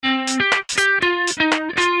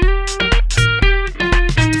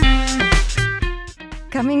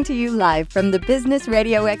Coming to you live from the Business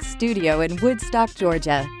Radio X studio in Woodstock,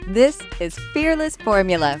 Georgia, this is Fearless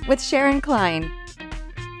Formula with Sharon Klein.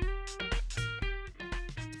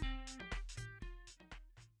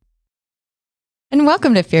 And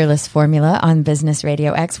welcome to Fearless Formula on Business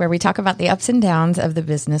Radio X, where we talk about the ups and downs of the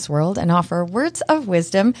business world and offer words of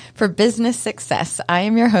wisdom for business success. I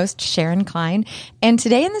am your host, Sharon Klein, and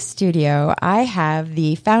today in the studio, I have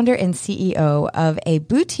the founder and CEO of a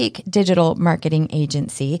boutique digital marketing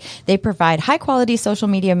agency. They provide high-quality social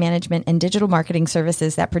media management and digital marketing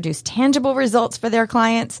services that produce tangible results for their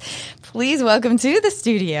clients. Please welcome to the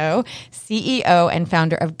studio, CEO and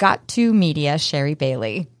founder of Got2 Media, Sherry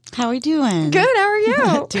Bailey. How are we doing? Good. How are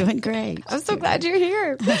you? Doing great. I'm so glad you're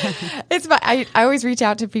here. I always reach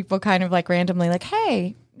out to people kind of like randomly, like,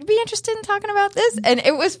 hey, you'd be interested in talking about this? And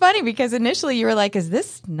it was funny because initially you were like, is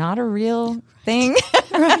this not a real thing?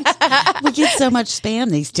 Right. We get so much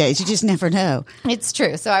spam these days. You just never know. It's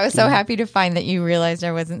true. So I was so happy to find that you realized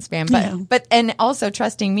I wasn't spam, but and also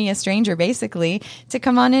trusting me, a stranger, basically, to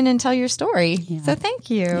come on in and tell your story. Yeah. So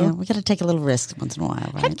thank you. Yeah, we got to take a little risk once in a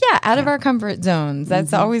while, right? Heck yeah, out of our comfort zones.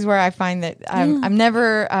 That's always where I find that I'm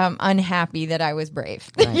never unhappy that I was brave.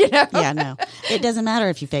 Right. You know? Yeah, no. It doesn't matter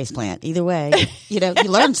if you face plant. Either way, you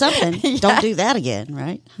learn something. Yeah. Don't do that again,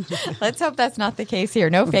 right? Let's hope that's not the case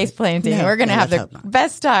here. No face planting. No, we're going to have the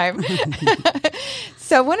best time.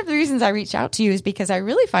 So one of the reasons I reached out to you is because I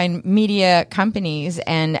really find media companies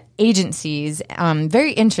and agencies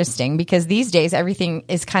very interesting, because these days everything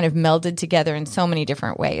is kind of melded together in so many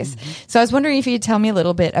different ways. Mm-hmm. So I was wondering if you'd tell me a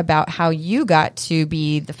little bit about how you got to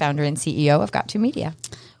be the founder and CEO of Got2 Media.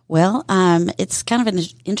 Well, it's kind of an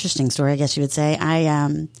interesting story, I guess you would say.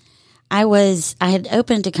 I had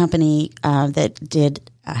opened a company that did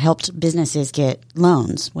helped businesses get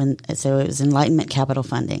loans so it was Enlightenment Capital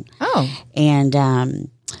Funding. Oh, and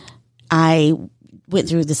I went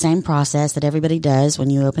through the same process that everybody does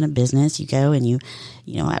when you open a business. You go and you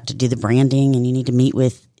have to do the branding, and you need to meet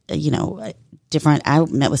with different. I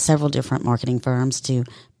met with several different marketing firms to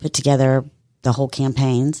put together the whole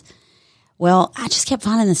campaigns. Well, I just kept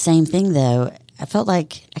finding the same thing though. I felt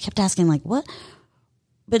like I kept asking, like, what?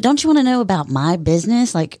 But don't you want to know about my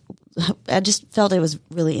business? Like, I just felt it was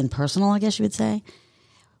really impersonal, I guess you would say.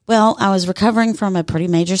 Well, I was recovering from a pretty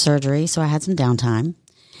major surgery, so I had some downtime,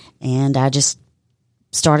 and I just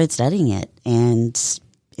started studying it and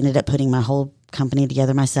ended up putting my whole company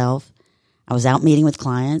together myself. I was out meeting with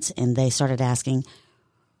clients, and they started asking,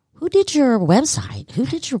 who did your website? Who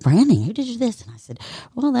did your branding? Who did you this? And I said,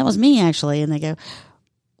 well, that was me, actually. And they go,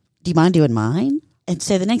 do you mind doing mine? And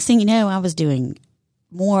so the next thing you know, I was doing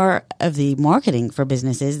more of the marketing for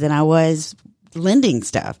businesses than I was lending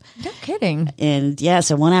stuff. No kidding. And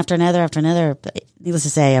so one after another, needless to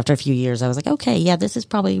say, after a few years, I was like, okay, yeah, this is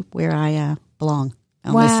probably where I belong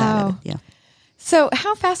on this side of it. Yeah. So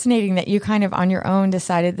how fascinating that you kind of on your own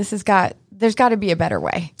decided there's got to be a better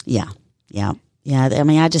way. Yeah. I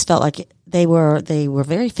mean, I just felt like they were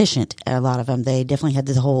very efficient. A lot of them, they definitely had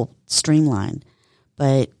the whole streamline,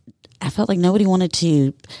 but I felt like nobody wanted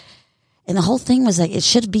to. And the whole thing was like, it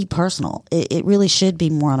should be personal. It really should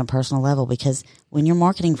be more on a personal level, because when you're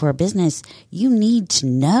marketing for a business, you need to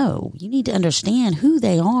know, you need to understand who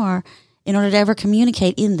they are in order to ever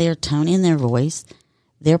communicate in their tone, in their voice,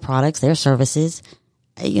 their products, their services,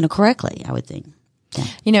 correctly, I would think.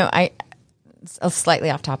 Yeah. I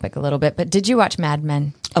slightly off topic a little bit, but did you watch Mad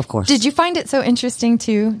Men? Of course. Did you find it so interesting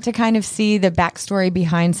too, to kind of see the backstory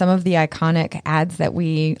behind some of the iconic ads that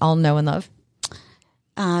we all know and love?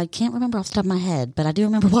 I can't remember off the top of my head, but I do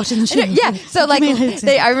remember watching the show. Yeah. So like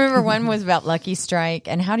I remember one was about Lucky Strike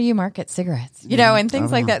and how do you market cigarettes, and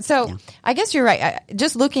things like that. So I guess you're right.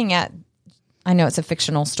 Just looking at, I know it's a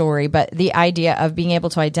fictional story, but the idea of being able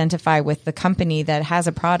to identify with the company that has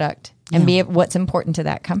a product and be what's important to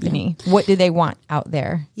that company. Yeah. What do they want out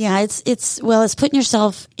there? Yeah, it's putting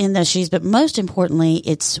yourself in those shoes, but most importantly,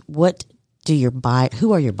 it's who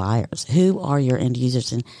are your buyers? Who are your end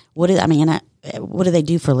users? And what do they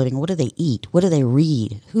do for a living? What do they eat? What do they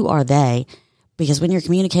read? Who are they? Because when you're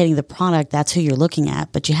communicating the product, that's who you're looking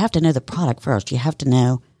at. But you have to know the product first. You have to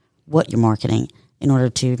know what you're marketing in order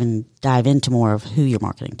to even dive into more of who you're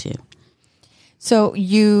marketing to. So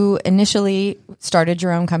you initially started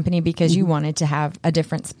your own company because you wanted to have a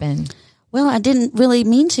different spin. Well, I didn't really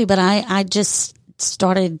mean to, but I just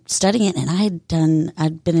started studying it, and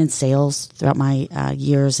I'd been in sales throughout my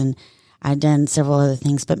years, and I'd done several other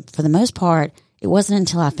things. But for the most part, it wasn't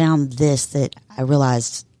until I found this that I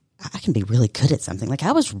realized I can be really good at something. Like,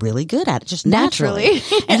 I was really good at it just naturally.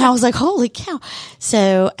 And I was like, holy cow.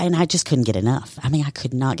 So, and I just couldn't get enough. I mean,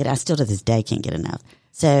 I still to this day can't get enough.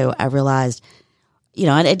 So I realized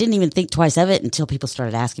I didn't even think twice of it until people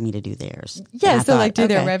started asking me to do theirs. Yeah, so like do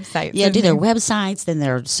their websites. Yeah, do their websites, then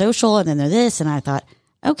their social, and then they're this. And I thought,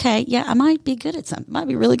 okay, yeah, I might be good at something. Might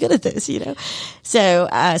be really good at this, So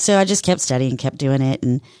I just kept studying, kept doing it,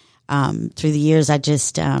 and through the years,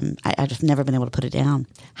 I've never been able to put it down.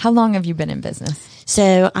 How long have you been in business?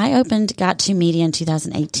 So I got to media in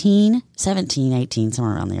 2018, 17, 18,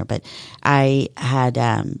 somewhere around there. But I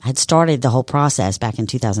had started the whole process back in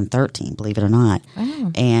 2013, believe it or not.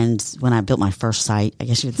 Oh. And when I built my first site, I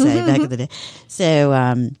guess you would say back in the day.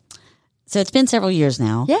 So it's been several years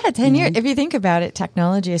now. Yeah, 10 years. If you think about it,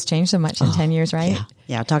 technology has changed so much in 10 years, right?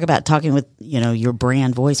 Yeah. Talk about talking with, your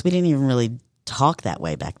brand voice. We didn't even really talk that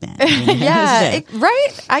way back then. Right.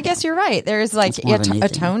 I guess you're right. There's like a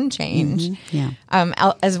tone change. Mm-hmm.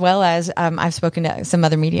 Yeah. As well as I've spoken to some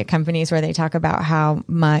other media companies where they talk about how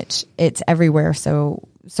much it's everywhere. So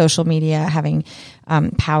social media having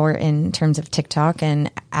power in terms of TikTok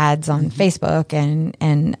and ads on Facebook and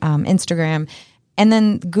Instagram. And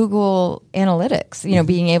then Google Analytics,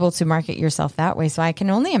 being able to market yourself that way. So I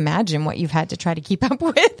can only imagine what you've had to try to keep up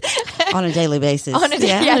with on a daily basis.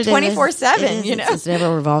 24/7. It's never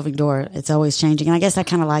a revolving door. It's always changing. And I guess I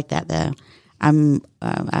kind of like that though.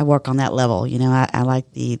 I work on that level. I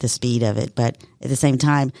like the speed of it, but at the same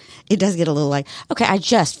time, it does get a little like, okay, I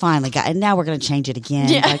just finally got, and now we're going to change it again.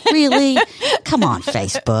 Yeah. Like, really? Come on,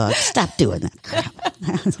 Facebook, stop doing that crap.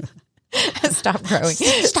 Stop growing.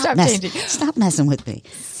 Stop changing. Stop messing with me.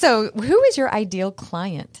 So who is your ideal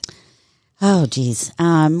client? Oh, geez.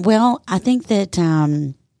 Well, I think that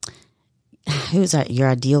who's your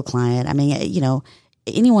ideal client? I mean,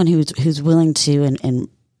 anyone who's willing to and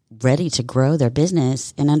ready to grow their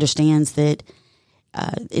business and understands that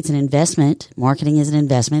it's an investment. Marketing is an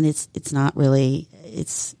investment. It's not really.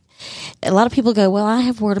 It's a lot of people go, well, I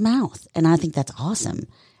have word of mouth, and I think that's awesome.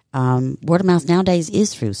 Word of mouth nowadays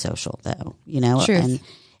is through social though, Truth.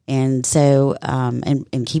 and so,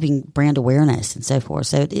 and keeping brand awareness and so forth.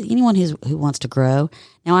 So anyone who wants to grow.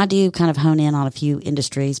 Now I do kind of hone in on a few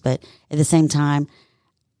industries, but at the same time,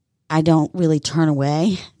 I don't really turn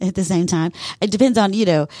away at the same time. It depends on,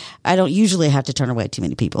 I don't usually have to turn away too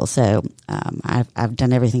many people. So, I've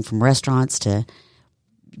done everything from restaurants to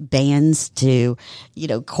bands to,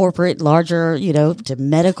 corporate, larger, to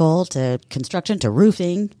medical, to construction, to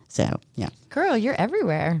roofing. So, yeah. Girl, you're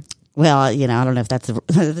everywhere. Well, I don't know if that's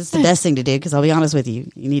the best thing to do, because I'll be honest with you,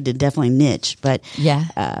 you need to definitely niche. But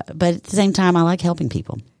but at the same time, I like helping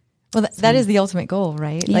people. Well, that is the ultimate goal,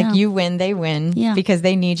 right? Yeah. Like you win, they win because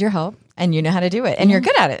they need your help and you know how to do it and you're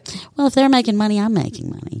good at it. Well, if they're making money, I'm making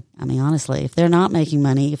money. I mean, honestly, if they're not making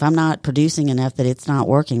money, if I'm not producing enough that it's not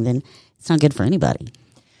working, then it's not good for anybody.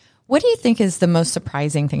 What do you think is the most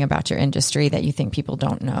surprising thing about your industry that you think people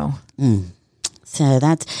don't know? So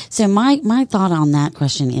my thought on that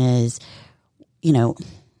question is,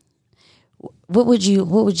 what would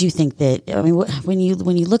you think that, I mean, when you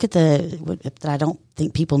look at that I don't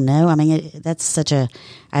think people know, I mean, that's I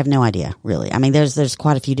have no idea really. I mean, there's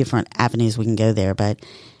quite a few different avenues we can go there, but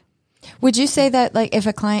would you say that like if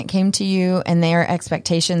a client came to you and their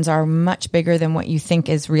expectations are much bigger than what you think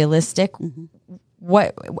is realistic,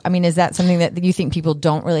 is that something that you think people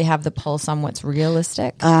don't really have the pulse on what's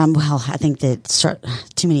realistic? Well, I think that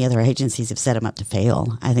too many other agencies have set them up to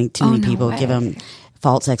fail. I think too many people give them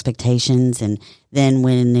false expectations, and then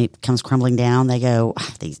when it comes crumbling down, they go,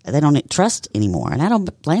 they don't trust anymore. And I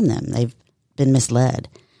don't blame them. They've been misled.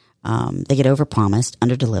 They get overpromised,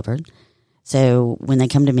 underdelivered. So when they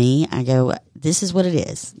come to me, I go, this is what it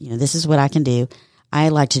is. This is what I can do. I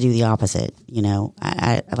like to do the opposite.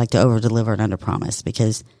 I like to over-deliver and under-promise,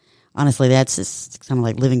 because honestly, that's just kind of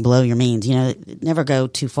like living below your means. Never go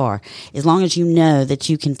too far. As long as you know that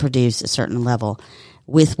you can produce a certain level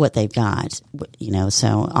with what they've got,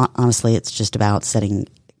 So honestly, it's just about setting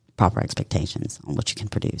proper expectations on what you can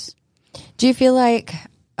produce. Do you feel like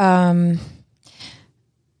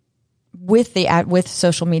with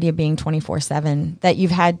social media being 24/7 that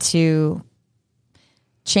you've had to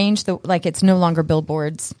change it's no longer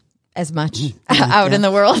billboards as much out in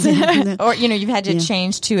the world, or you've had to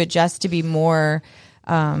change to adjust to be more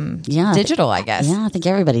digital, I guess. Yeah, I think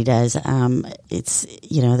everybody does. It's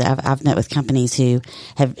I've met with companies who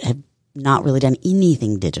have not really done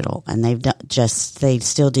anything digital, and they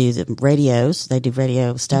still do the radios. They do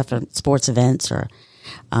radio stuff or sports events,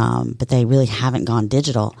 but they really haven't gone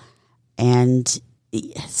digital. And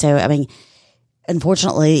so, I mean,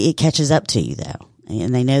 unfortunately, it catches up to you though.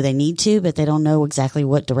 And they know they need to, but they don't know exactly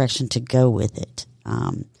what direction to go with it.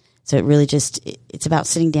 So it really it's about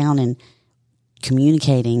sitting down and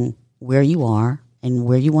communicating where you are and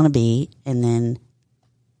where you want to be, and then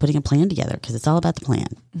putting a plan together, because it's all about the plan.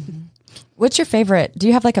 Mm-hmm. What's your favorite? Do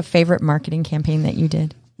you have like a favorite marketing campaign that you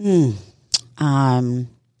did?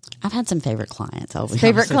 I've had some favorite clients.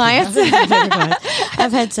 Favorite clients?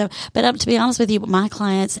 I've had some, but to be honest with you, my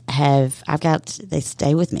clients they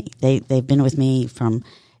stay with me. They've been with me from,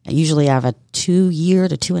 usually I have a 2 year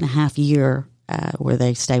to 2.5 year where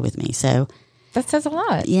they stay with me. So that says a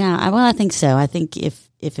lot. Yeah, well, I think so. I think if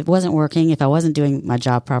it wasn't working, if I wasn't doing my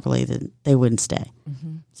job properly, then they wouldn't stay.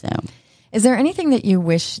 Mm-hmm. So, is there anything that you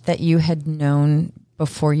wish that you had known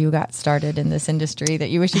before you got started in this industry that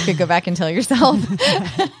you wish you could go back and tell yourself?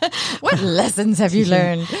 What lessons have you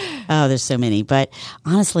learned? Oh, there's so many. But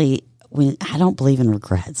honestly, I don't believe in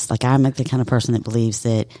regrets. Like, I'm the kind of person that believes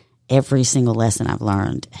that every single lesson I've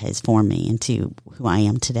learned has formed me into who I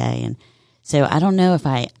am today. And so I don't know if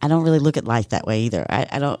I don't really look at life that way either.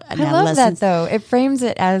 I love that though. It frames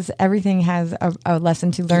it as everything has a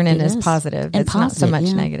lesson to learn and is positive. And it's positive, not so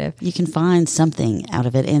much negative. You can find something out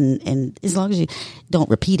of it, and as long as you don't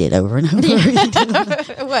repeat it over and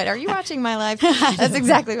over. What, are you watching my life? That's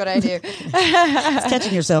exactly what I do. It's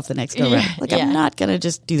catching yourself the next go round. Like, I'm not going to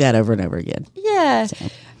just do that over and over again. Yeah. So.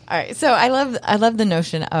 All right. So I love the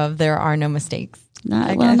notion of there are no mistakes.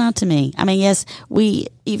 Not to me. I mean, yes,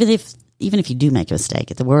 even if you do make a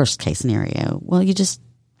mistake, at the worst case scenario, well, you just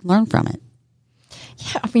learn from it.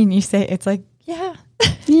 Yeah, I mean, you say it's like, yeah.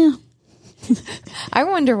 I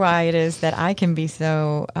wonder why it is that I can be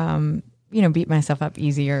so, beat myself up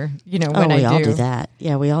easier, when I do. We all do that.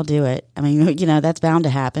 Yeah, we all do it. I mean, that's bound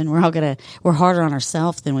to happen. We're harder on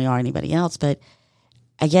ourselves than we are anybody else. But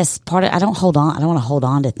I guess I don't want to hold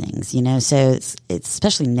on to things, so it's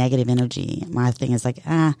especially negative energy. My thing is like,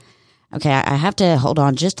 okay, I have to hold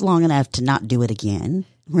on just long enough to not do it again,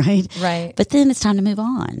 right? Right. But then it's time to move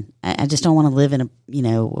on. I just don't want to live in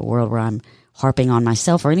a world where I'm harping on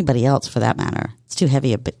myself or anybody else for that matter. It's too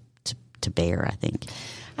heavy a bit to bear, I think.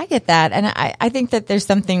 I get that. And I think that there's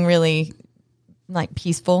something really like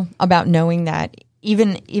peaceful about knowing that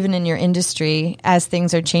even in your industry, as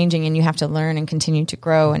things are changing and you have to learn and continue to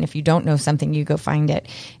grow, and if you don't know something, you go find it.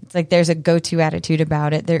 It's like there's a go-to attitude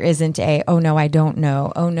about it. There isn't oh no, I don't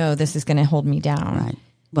know. Oh no, this is going to hold me down. Right.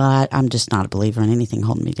 Well, I'm just not a believer in anything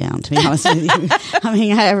holding me down, to be honest with you. I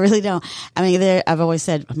mean, I really don't. I mean, I've always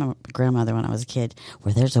said, my grandmother when I was a kid,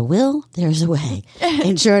 where there's a will, there's a way.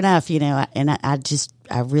 And sure enough, and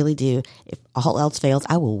I really do. If all else fails,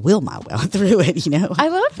 I will will my way through it, I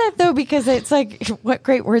love that though, because it's like, what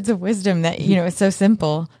great words of wisdom that, it's so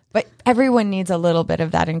simple. But everyone needs a little bit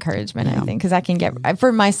of that encouragement, I think, because I can get,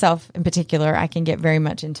 for myself in particular, I can get very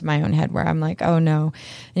much into my own head where I'm like, oh no,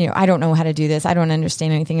 I don't know how to do this. I don't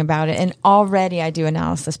understand anything about it. And already I do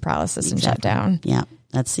analysis paralysis and shut down. Yeah,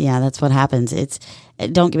 that's what happens.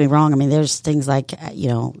 Don't get me wrong. I mean, there's things like,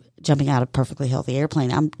 jumping out of a perfectly healthy airplane.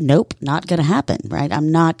 Not going to happen, right?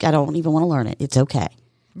 I don't even want to learn it. It's okay.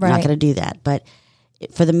 Right. I'm not going to do that. But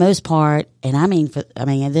for the most part, and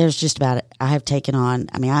there's just about it. I have taken on,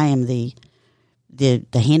 I am the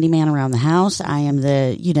handyman around the house. I am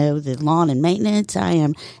the lawn and maintenance.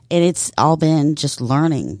 And it's all been just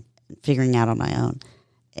learning, figuring out on my own.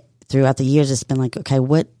 Throughout the years, it's been like, okay,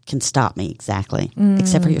 what can stop me exactly?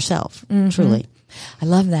 Except for yourself, truly. I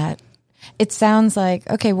love that. It sounds like,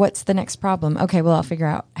 okay, what's the next problem? Okay, well, I'll figure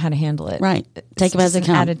out how to handle it. Right. Take it as it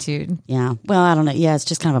comes. Attitude. Yeah. Well, I don't know. Yeah, it's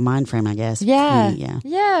just kind of a mind frame, I guess. Yeah.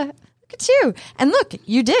 Yeah. Look at you. And look,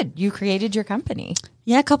 you did. You created your company.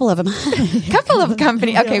 Yeah, a couple of them. Couple of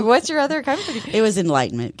company. Okay, what's your other company? It was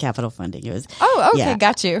Enlightenment Capital Funding. It was. Oh, okay,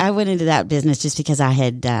 got you. I went into that business just because I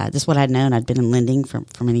had, this is what I'd known. I'd been in lending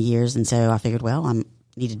for many years. And so I figured, well, I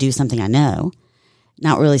need to do something I know.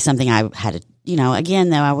 Not really something I had to, again,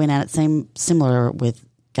 though, I went at it similar with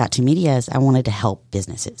Got2Media as I wanted to help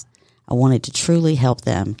businesses. I wanted to truly help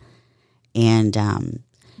them. And,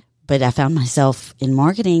 but I found myself in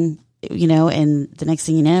marketing, and the next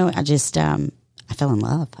thing you know, I just, I fell in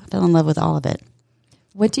love. I fell in love with all of it.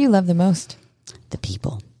 What do you love the most? The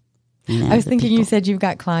people. I was thinking you said you've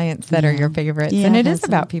got clients that are your favorites, and it is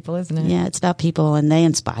about people, isn't it? Yeah, it's about people, and they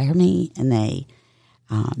inspire me, and they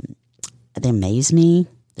amaze me.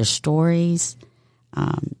 Their stories,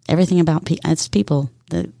 everything about it's people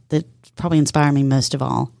that probably inspire me most of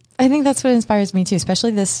all. I think that's what inspires me too,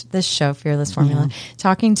 especially this show, Fearless Formula. Yeah.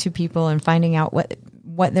 Talking to people and finding out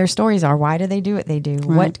what their stories are. Why do they do what they do?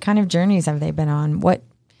 Right. What kind of journeys have they been on? What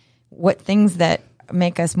things that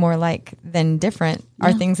make us more like than different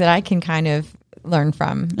are things that I can kind of learn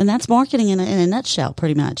from. And that's marketing in a nutshell,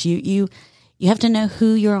 pretty much. You have to know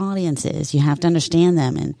who your audience is. You have to understand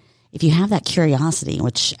them, and if you have that curiosity,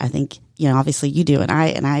 which I think obviously you do, and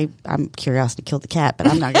I'm curiosity killed the cat, but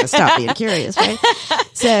I'm not going to stop being curious, right?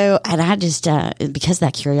 So, and I just, because of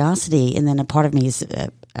that curiosity, and then a part of me is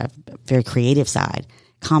a very creative side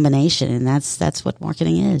combination, and that's what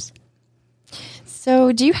marketing is. So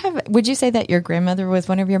would you say that your grandmother was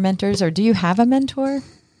one of your mentors, or do you have a mentor?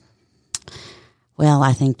 Well,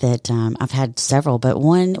 I think that I've had several, but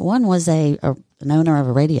one was an owner of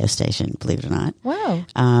a radio station, believe it or not. Wow.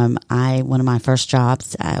 One of my first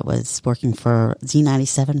jobs, I was working for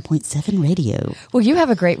Z97.7 radio. Well, you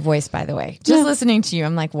have a great voice, by the way. Just listening to you,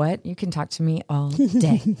 I'm like, what? You can talk to me all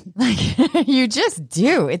day. Like, you just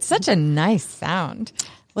do. It's such a nice sound.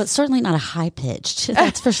 Well, it's certainly not a high pitched,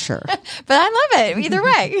 that's for sure. But I love it either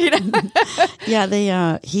way.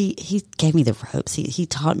 Yeah, he gave me the ropes. He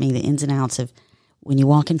taught me the ins and outs of when you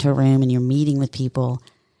walk into a room and you're meeting with people.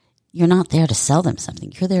 You're not there to sell them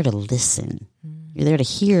something. You're there to listen. You're there to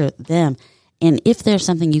hear them. And if there's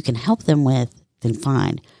something you can help them with, then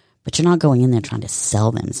fine. But you're not going in there trying to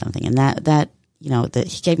sell them something. And that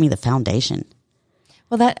he gave me the foundation.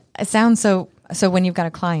 Well, that sounds so when you've got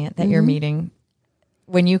a client that you're meeting,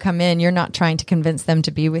 when you come in, you're not trying to convince them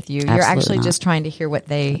to be with you. Absolutely you're actually not. just trying to hear what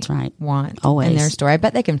they want Always. in their story. I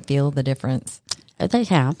bet they can feel the difference. They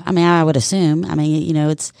have. I mean, I would assume. I mean,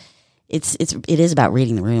 it is about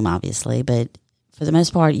reading the room, obviously, but for the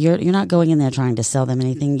most part, you're not going in there trying to sell them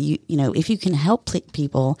anything. If you can help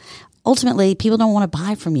people, ultimately, people don't want to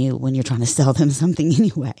buy from you when you're trying to sell them something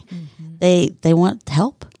anyway. Mm-hmm. They want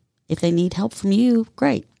help. If they need help from you,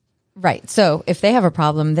 great. Right. So if they have a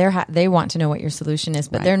problem, they want to know what your solution is,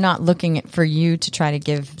 but they're not looking for you to try to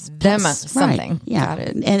give them something. Right. Yeah. Got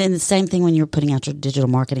it. And the same thing when you're putting out your digital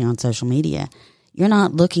marketing on social media. You're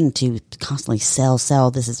not looking to constantly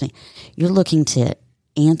sell. This is me. You're looking to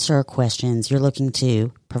answer questions. You're looking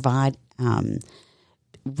to provide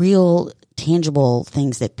real, tangible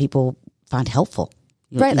things that people find helpful.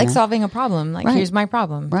 Right, like solving a problem. Like, here's my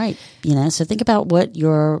problem. Right. So think about what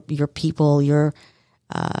your people, your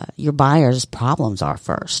buyers' problems are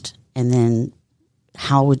first, and then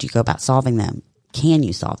how would you go about solving them? Can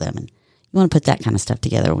you solve them? And you want to put that kind of stuff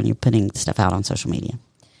together when you're putting stuff out on social media.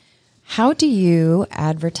 How do you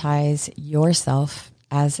advertise yourself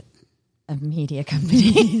as a media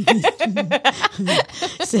company?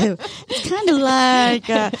 So it's kind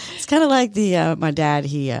of like my dad.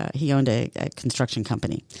 He owned a construction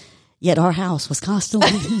company. Yet our house was constantly,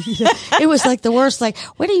 it was like the worst. Like,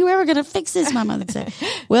 when are you ever going to fix this? My mother said.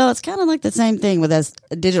 Well, it's kind of like the same thing with us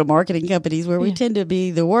digital marketing companies, where we tend to be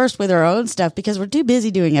the worst with our own stuff because we're too busy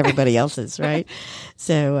doing everybody else's, right?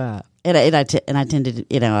 So, and I tend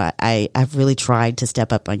to, I've really tried to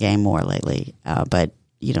step up my game more lately. But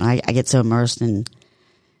I get so immersed in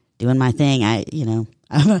doing my thing. I'm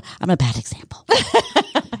a bad example.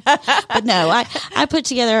 But no, I put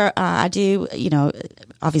together, I do,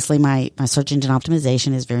 obviously my search engine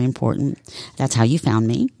optimization is very important. That's how you found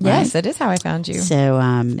me. Right? Yes, it is how I found you. So,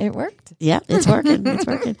 it worked. Yeah, it's working. It's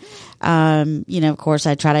working. Of course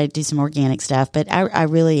I try to do some organic stuff, but I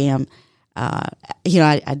really am,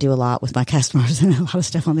 I do a lot with my customers and a lot of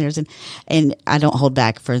stuff on theirs, and I don't hold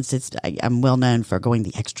back. For instance, I'm well known for going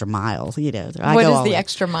the extra mile. What does the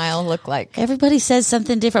extra mile look like? Everybody says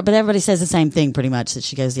something different, but everybody says the same thing pretty much, that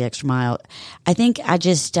she goes the extra mile. I think I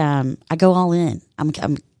just, I go all in. I'm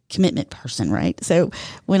a commitment person, right? So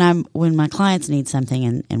when my clients need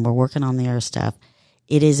something and we're working on their stuff,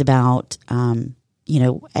 it is about, I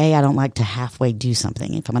don't like to halfway do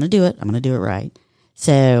something. If I'm going to do it, I'm going to do it right.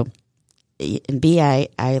 So, and B, I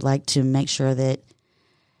like to make sure that,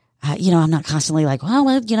 I'm not constantly like,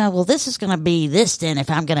 well, this is going to be this then if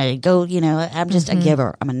I'm going to go, I'm just a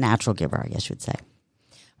giver. I'm a natural giver, I guess you would say.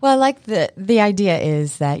 Well, I like the idea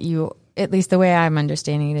is that you, at least the way I'm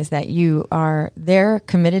understanding it, is that you are there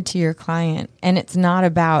committed to your client, and it's not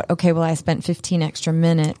about, okay, well, I spent 15 extra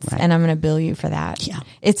minutes and I'm going to bill you for that. Yeah.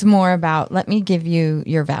 It's more about, let me give you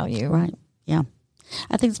your value. Right. Yeah.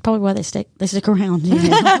 I think it's probably why they stick around.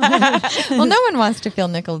 Well, no one wants to feel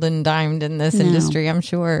nickeled and dimed in this industry, I'm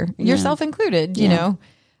sure. Yourself included, you know.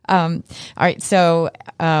 All right. So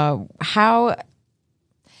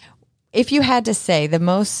if you had to say the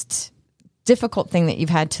most difficult thing that you've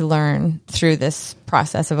had to learn through this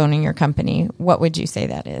process of owning your company, what would you say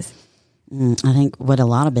that is? I think what a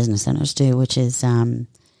lot of business owners do, which is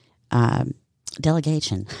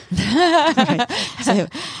delegation. Right. So,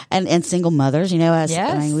 and single mothers, Yes,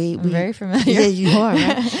 I'm very familiar. Yeah, you are.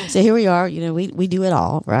 Right? So here we are. We do it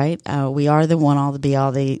all, right? We are the one all, the be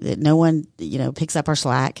all. No one picks up our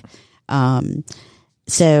slack.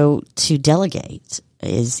 So to delegate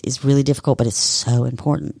is really difficult, but it's so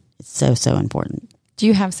important. It's so important Do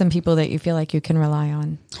you have some people that you feel like you can rely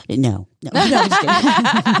on? No, I'm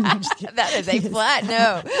just kidding. That is a flat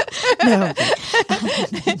no.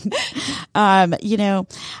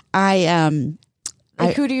 No.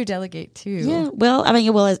 Who do you delegate to? Yeah, well,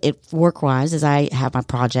 work wise, as I have my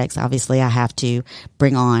projects, obviously I have to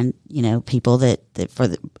bring on, people that for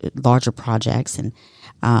the larger projects. And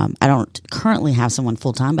I don't currently have someone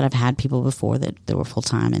full time, but I've had people before that were full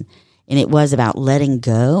time. And it was about letting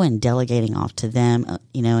go and delegating off to them,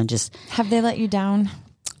 and just. Have they let you down?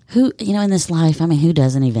 Who, in this life, who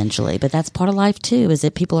doesn't eventually? But that's part of life too, is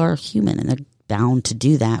that people are human and they're bound to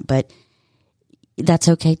do that. But that's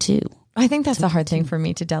okay too. I think that's the hard thing for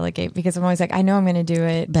me to delegate, because I'm always like, I know I'm going to do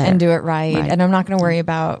it and do it right. And I'm not going to worry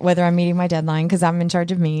about whether I'm meeting my deadline because I'm in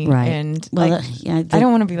charge of me. Right. And I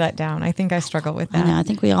don't want to be let down. I think I struggle with that. I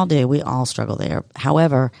think we all do. We all struggle there.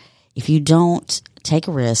 However, if you don't take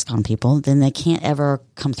a risk on people, then they can't ever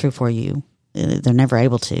come through for you. They're never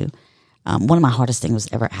able to. One of my hardest things was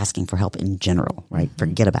ever asking for help in general, right? Mm-hmm.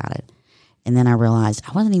 Forget about it. And then I realized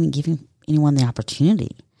I wasn't even giving anyone the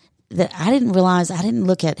opportunity. That I didn't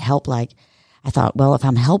look at help like, I thought, well, if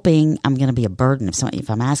I'm helping, I'm going to be a burden. If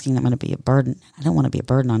I'm asking, I'm going to be a burden. I don't want to be a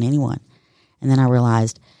burden on anyone. And then I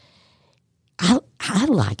realized I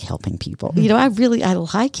like helping people. Mm-hmm. I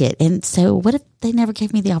like it. And so what if they never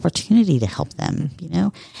gave me the opportunity to help them,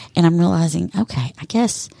 And I'm realizing, okay, I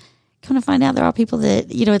guess come to find out there are people that,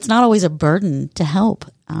 it's not always a burden to help,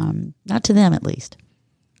 not to them at least.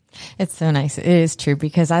 It's so nice. It is true,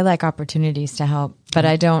 because I like opportunities to help, but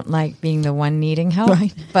I don't like being the one needing help.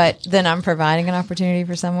 Right. But then I'm providing an opportunity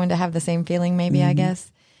for someone to have the same feeling, maybe, I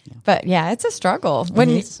guess. Yeah. But yeah, it's a struggle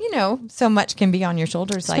when, so much can be on your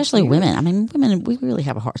shoulders. Especially women. Women, we really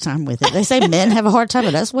have a hard time with it. They say men have a hard time,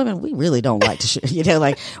 but us women, we really don't like to, we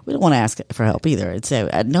don't want to ask for help either. And so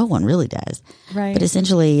no one really does. Right. But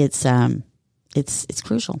essentially it's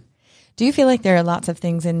crucial. Do you feel like there are lots of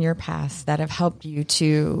things in your past that have helped you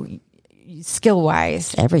to skill-wise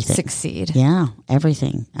succeed? Yeah,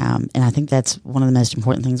 everything. And I think that's one of the most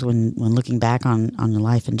important things when looking back on your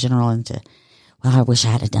life in general, and I wish I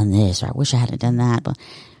had done this, or I wish I had done that. But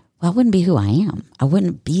I wouldn't be who I am. I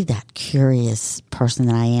wouldn't be that curious person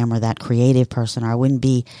that I am, or that creative person, or I wouldn't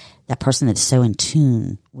be that person that's so in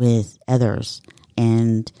tune with others.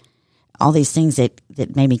 And all these things that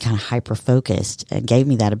made me kind of hyper-focused and gave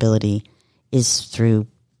me that ability is through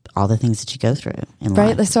all the things that you go through in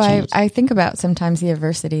life. Right. So I think about sometimes the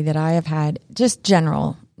adversity that I have had, just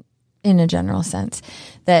in a general sense,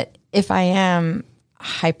 that if I am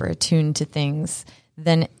hyper-attuned to things,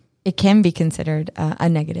 then it can be considered a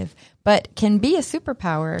negative, but can be a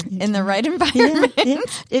superpower in the right environment. Yeah.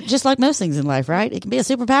 It just like most things in life, right? It can be a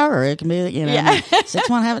superpower, or it can be,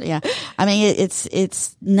 6-1 habit. Yeah.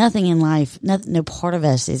 It's nothing in life. No part of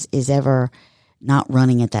us is ever not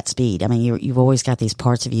running at that speed. You've always got these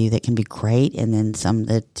parts of you that can be great, and then some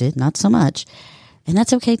that did not so much, and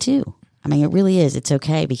that's okay too. It really is. It's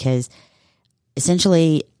okay, because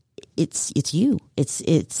essentially it's you. It's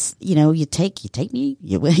you take me.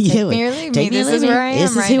 This is where I am.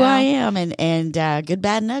 This is who I am, and good,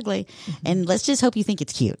 bad, and ugly. And let's just hope you think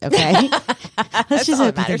it's cute. Okay. Let's just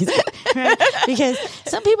hope you think it's cute. Right? Because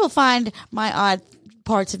some people find my odd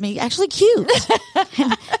parts of me actually cute,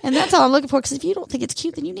 and that's all I'm looking for. Because if you don't think it's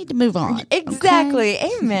cute, then you need to move on. Exactly.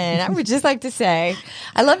 Okay? Amen. I would just like to say,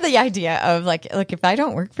 I love the idea of look, if I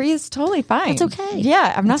don't work for you, it's totally fine. It's okay.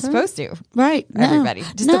 Yeah, I'm not supposed to. Right. Everybody,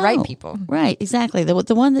 just the right people. Right. Exactly.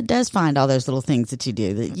 The one that does find all those little things that you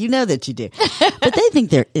do that that you do, but they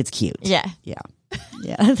think it's cute. Yeah. Yeah.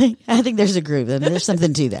 Yeah. I think there's a groove, and there's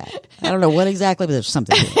something to that. I don't know what exactly, but there's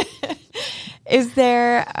something to it. Is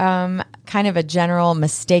there kind of a general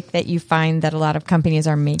mistake that you find that a lot of companies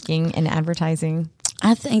are making in advertising?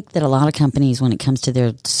 I think that a lot of companies, when it comes to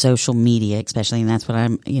their social media, especially, and that's what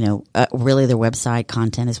I'm, really their website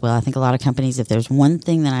content as well. I think a lot of companies, if there's one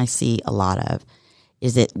thing that I see a lot of,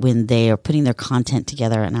 is that when they are putting their content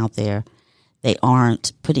together and out there, they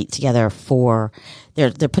aren't putting it together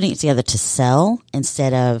they're putting it together to sell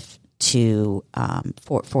instead of to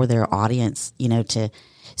for their audience,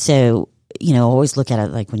 always look at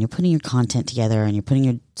it like when you're putting your content together and you're putting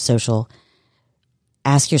your social,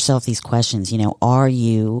 ask yourself these questions. Are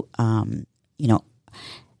you,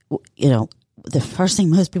 the first thing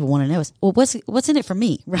most people want to know is, well, what's in it for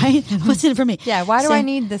me, right? What's in it for me? Yeah. Why do I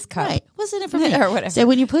need this cup? Right. What's in it for me? Or whatever. So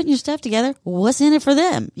when you're putting your stuff together, what's in it for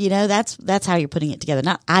them? That's how you're putting it together.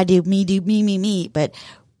 Not I do, me, but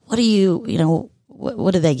what do you,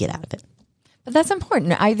 what do they get out of it? But that's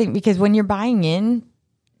important, I think, because when you're buying in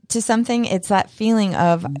to something, it's that feeling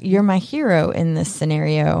of you're my hero in this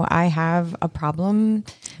scenario. I have a problem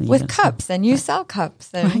with cups and you sell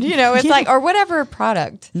cups and, it's like, or whatever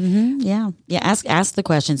product. Yeah. Ask the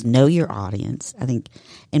questions, know your audience. I think,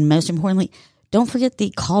 and most importantly, don't forget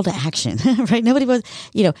the call to action, right? Nobody was,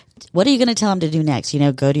 what are you going to tell them to do next?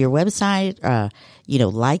 Go to your website,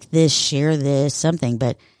 like this, share this, something,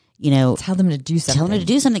 but tell them to do something. Tell them to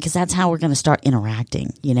do something because that's how we're going to start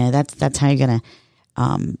interacting. That's how you're going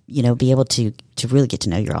to, be able to really get to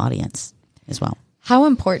know your audience as well. How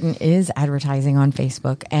important is advertising on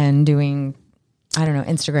Facebook and doing,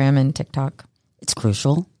 Instagram and TikTok? It's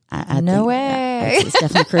crucial. I no think, way. It's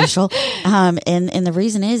definitely crucial. And the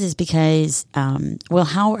reason is because,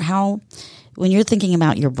 how, when you're thinking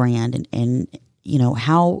about your brand and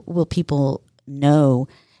how will people know,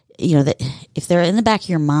 that if they're in the back of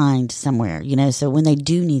your mind somewhere, so when they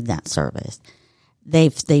do need that service,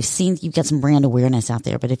 they've seen you've got some brand awareness out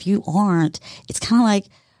there. But if you aren't, it's kind of like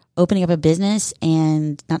opening up a business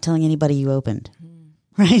and not telling anybody you opened,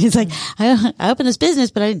 right? It's like, I opened this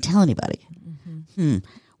business, but I didn't tell anybody.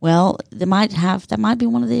 Well, that might be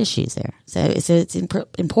one of the issues there. So it's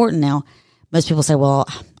important now. Most people say, well,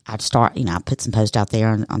 I put some posts out there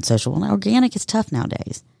on social. Well, organic is tough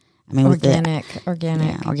nowadays. I mean, organic.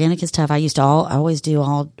 Yeah, organic is tough. I always do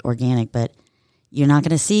all organic, but you're not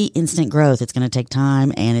going to see instant growth. It's going to take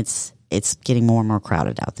time, and it's getting more and more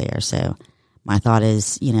crowded out there. So my thought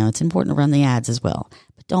is, it's important to run the ads as well.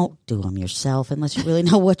 Don't do them yourself unless you really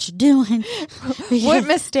know what you're doing. What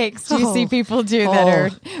mistakes do you see people do that are,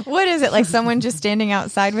 what is it? Like someone just standing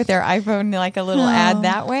outside with their iPhone, like a little ad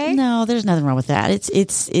that way? No, there's nothing wrong with that.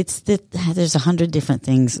 There's 100 different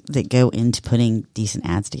things that go into putting decent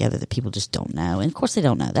ads together that people just don't know. And of course they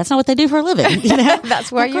don't know. That's not what they do for a living.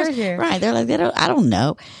 That's why you're here. Right. They're like, I don't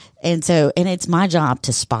know. And it's my job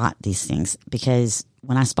to spot these things because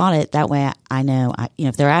when I spot it that way, I know,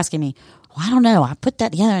 if they're asking me, well, I don't know. I put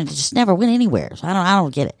that together and it just never went anywhere. So I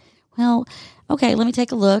don't get it. Well, okay, let me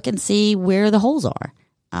take a look and see where the holes are.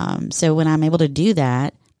 So when I'm able to do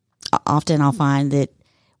that, often I'll find that,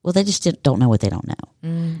 well, they just don't know what they don't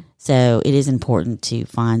know. So it is important to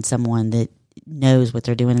find someone that knows what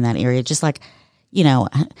they're doing in that area. Just like,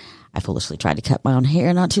 I foolishly tried to cut my own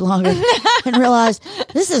hair not too long ago and realized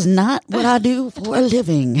this is not what I do for a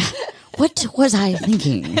living. What was I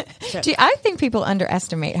thinking? I think people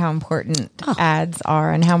underestimate how important ads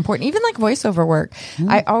are and how important, even like voiceover work.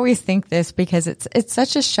 I always think this because it's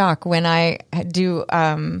such a shock when I do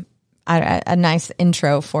a nice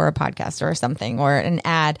intro for a podcast or something or an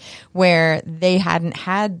ad where they hadn't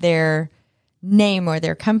had their name or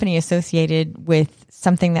their company associated with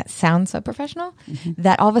something that sounds so professional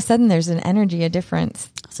that all of a sudden there's an energy, a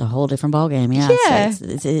difference. It's a whole different ballgame. Yeah. So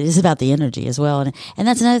it is about the energy as well. And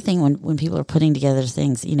that's another thing when people are putting together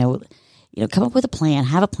things, come up with a plan,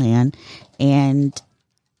 have a plan. And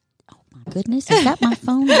oh my goodness, is that my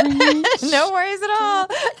phone ringing? No worries at all.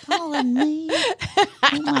 Calling me.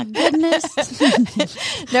 Oh my goodness.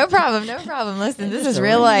 No problem. Listen, this is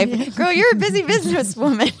real life. Girl, you're a busy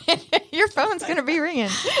businesswoman. Your phone's going to be ringing.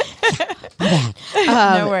 My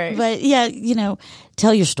bad. No worries. But yeah,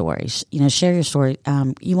 tell your stories, share your story.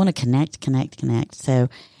 You want to connect. So,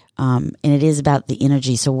 and it is about the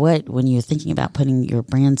energy. So when you're thinking about putting your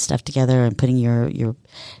brand stuff together and putting your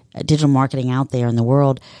digital marketing out there in the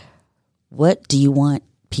world, what do you want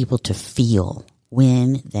people to feel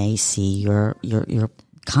when they see your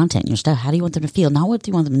content, your stuff? How do you want them to feel? Not what do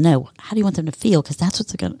you want them to know? How do you want them to feel? Because that's what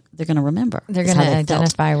they're going to remember. They're going to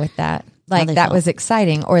identify with that. Like that was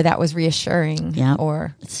exciting or that was reassuring. Yeah.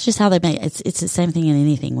 Or it's just how they make it's the same thing in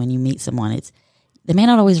anything. When you meet someone, they may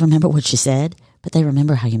not always remember what you said, but they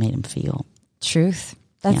remember how you made them feel. Truth.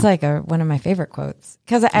 That's like one of my favorite quotes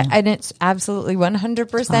because and it's absolutely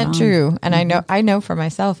 100% true. And I know for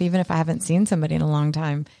myself, even if I haven't seen somebody in a long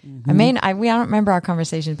time, I don't remember our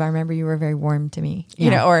conversations, but I remember you were very warm to me,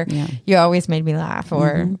 you you always made me laugh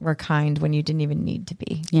or were kind when you didn't even need to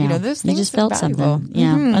be. Yeah. Those things you just felt something.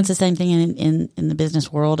 Yeah. That's the same thing in the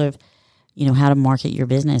business world of, how to market your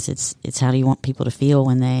business. It's how do you want people to feel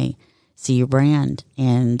when they see your brand?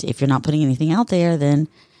 And if you're not putting anything out there, then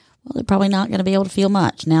well, they're probably not going to be able to feel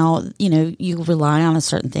much. Now, you rely on a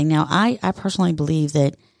certain thing. Now, I personally believe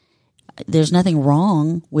that there's nothing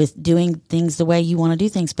wrong with doing things the way you want to do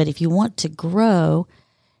things. But if you want to grow,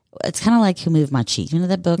 it's kind of like Who Moved My Cheese. You know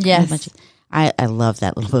that book? Yes. I love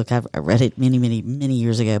that little book. I read it many, many, many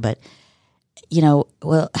years ago. But,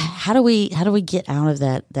 well, how do we get out of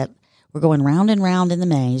that we're going round and round in the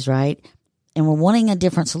maze, right? And we're wanting a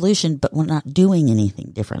different solution, but we're not doing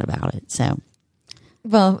anything different about it. So.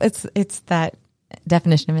 Well, it's that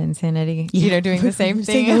definition of insanity. Doing the same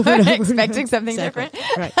thing, over and over expecting something Exactly.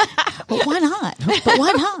 different. Right. But why not? But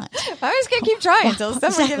why not? I'm just going to keep trying until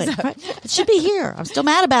someone Exactly. gives up. Right. It should be here. I'm still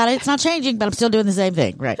mad about it. It's not changing, but I'm still doing the same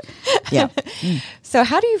thing. Right. Yeah. So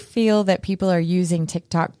how do you feel that people are using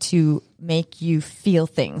TikTok to make you feel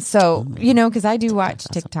things? So, because I do watch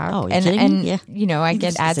TikTok Oh, you're kidding me? Yeah. I get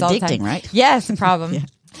It's ads all the addicting, time. right? Yes, a problem.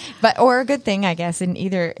 But, or a good thing, I guess,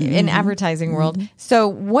 in advertising world. So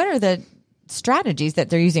what are the strategies that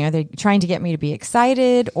they're using? Are they trying to get me to be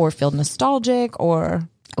excited or feel nostalgic or?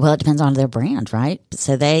 Well, it depends on their brand, right?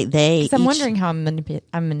 So they. Because I'm wondering how I'm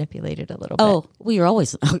manipulated a little bit. Oh, well, you're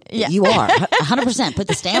always. Yeah. You are 100%. Put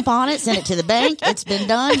the stamp on it. Send it to the bank. It's been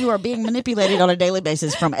done. You are being manipulated on a daily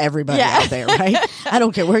basis from everybody out there, right? I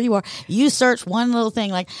don't care where you are. You search one little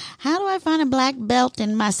thing like, "How do I find a black belt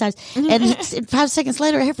in my size?" And 5 seconds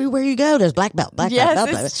later, everywhere you go, there's black belt, black belt, black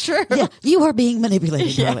belt. It's true. Yeah, you are being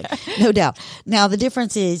manipulated, darling. No doubt. Now the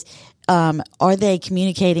difference is. Are they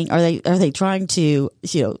communicating? Are they trying to,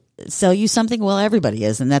 sell you something? Well, everybody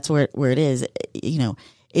is. And that's where it is.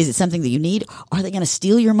 Is it something that you need? Are they going to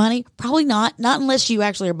steal your money? Probably not. Not unless you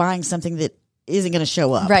actually are buying something that isn't going to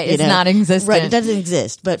show up. Right. It's not existent. Right. It doesn't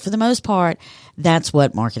exist. But for the most part, that's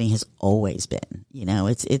what marketing has always been.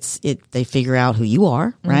 They figure out who you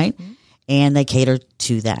are, right? And they cater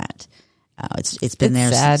to that. It's been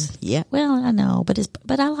there sad. since. Yeah. Well, I know, but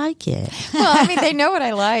I like it. Well, they know what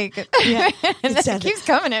I like. Yeah, and exactly. it keeps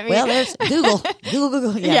coming at me. Well, there's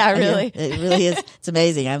Google. Yeah, really. It really is. It's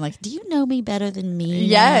amazing. I'm like, do you know me better than me?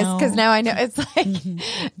 Yes, because now I know. It's like,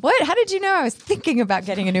 what? How did you know I was thinking about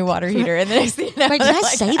getting a new water heater? And then I see Right, did I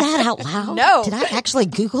say that out loud? No. Did I actually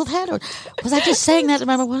Google that? Or was I just saying that to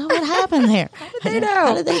remember what happened there? How did they know?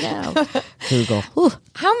 How did they know? Google. Whew.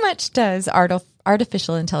 How much does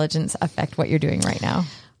artificial intelligence affect what you're doing right now?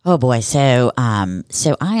 Oh boy. So I'm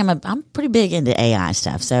pretty big into AI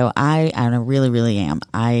stuff. So I really, really am.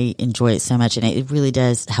 I enjoy it so much and it really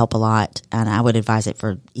does help a lot. And I would advise it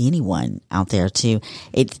for anyone out there too.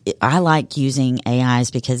 I like using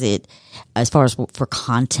AIs because as far as for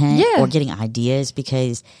content or getting ideas,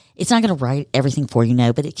 because it's not going to write everything for you,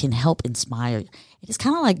 but it can help inspire. It's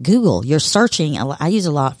kind of like Google. You're searching. I use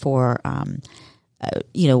a lot for,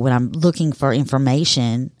 when I'm looking for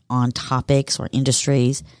information on topics or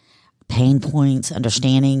industries, pain points,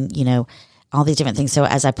 understanding, all these different things. So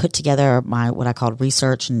as I put together my, what I call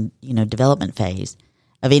research and, development phase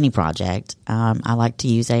of any project, I like to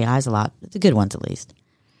use AIs a lot, the good ones at least.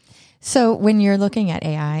 So when you're looking at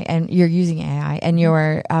AI and you're using AI and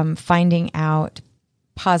you're finding out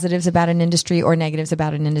positives about an industry or negatives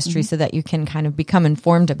about an industry so that you can kind of become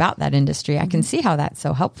informed about that industry, I can see how that's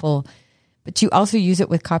so helpful. But you also use it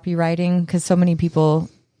with copywriting because so many people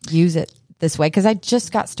use it this way. Because I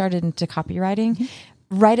just got started into copywriting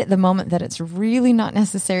right at the moment that it's really not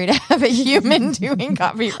necessary to have a human doing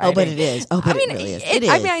copywriting. Oh, but it is. Oh, but it really is. It is.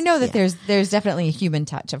 I know that there's definitely a human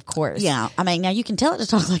touch, of course. Yeah. Now you can tell it to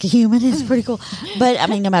talk like a human. It's pretty cool. But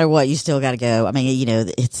no matter what, you still got to go.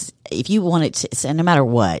 It's, if you want it to, so no matter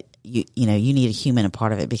what, you need a human a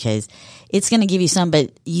part of it because it's going to give you some, but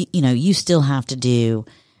you still have to do,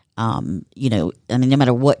 no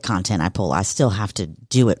matter what content I pull, I still have to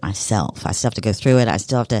do it myself. I still have to go through it. I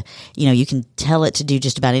still have to, you can tell it to do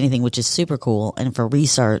just about anything, which is super cool. And for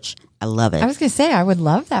research, I love it. I was going to say, I would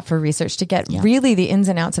love that for research to get really the ins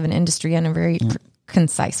and outs of an industry in a very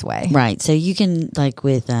concise way. Right. So you can, like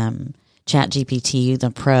with ChatGPT,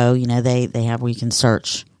 the Pro, they have where you can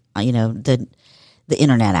search, the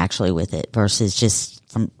internet actually with it versus just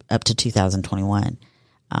from up to 2021.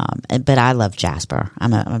 But I love Jasper.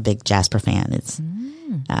 I'm a big Jasper fan. It's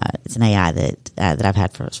an AI that I've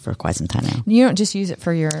had for quite some time now. You don't just use it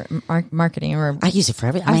for your marketing, or I use it for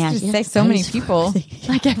everything. I was going to say so many people,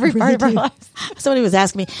 like every part of our lives. Somebody was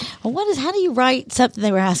asking me, well, how do you write something?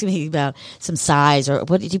 They were asking me about some size or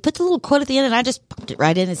what did you put the little quote at the end, and I just popped it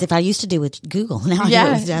right in as if I used to do with Google. Now I do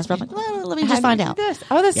it with Jasper. I'm like, well, let me just find out.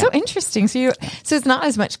 Oh, that's so interesting. So it's not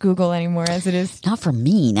as much Google anymore as it is. Not for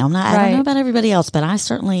me. Now I don't know about everybody else, but I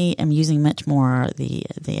certainly am using much more the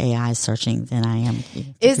AI searching than I am.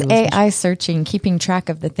 Is AI searching keeping track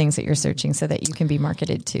of the things that you're searching so that you can be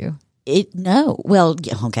marketed to? No. Well,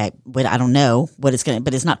 okay, but I don't know what it's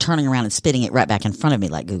but it's not turning around and spitting it right back in front of me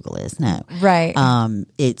like Google is. No. Right. I'm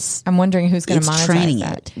wondering who's going to monetize training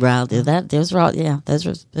that. it. Well,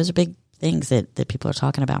 those are big things that people are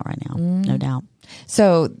talking about right now. No doubt.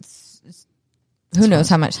 So who knows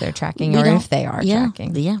how much they're tracking or if they are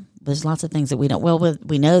tracking? Yeah. There's lots of things that we don't. Well,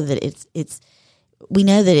 we know that it's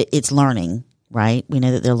learning. right? We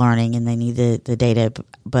know that they're learning and they need the data.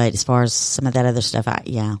 But as far as some of that other stuff,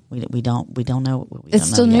 we don't know. It's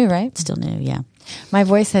still new, right? It's still new, yeah. My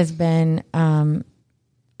voice has been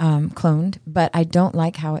cloned, but I don't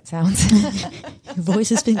like how it sounds. Your voice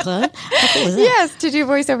has been cloned? How cool is that? Yes, to do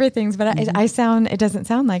voiceover things, but it doesn't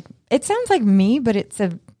sound like, it sounds like me, but it's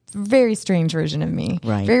a very strange version of me,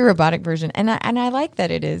 right? Very robotic version, and I like that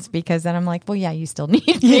it is, because then I'm like, well, yeah, you still need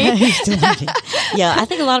me. Yeah, I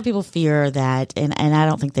think a lot of people fear that, and I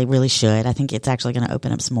don't think they really should. I think it's actually going to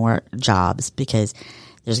open up some more jobs, because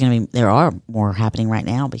there are more happening right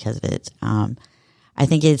now because of it. I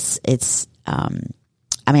think it's.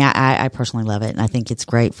 I mean, I personally love it, and I think it's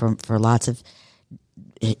great for lots of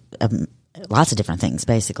different things,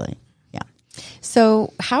 basically. Yeah.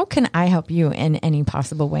 So how can I help you in any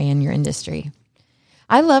possible way in your industry?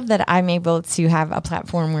 I love that I'm able to have a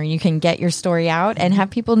platform where you can get your story out and have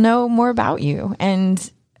people know more about you.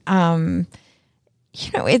 And,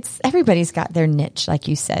 everybody's got their niche, like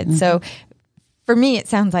you said. Mm-hmm. So for me, it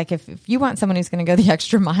sounds like if you want someone who's going to go the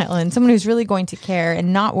extra mile and someone who's really going to care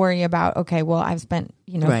and not worry about, okay, well, I've spent,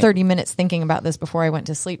 30 minutes thinking about this before I went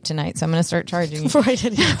to sleep tonight, so I'm going to start charging you. I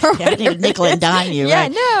didn't nickel and dime you, yeah,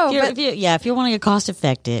 right? No. If you're wanting a cost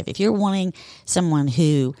effective, if you're wanting someone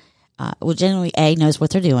who, generally A, knows what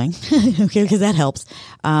they're doing, okay, because that helps.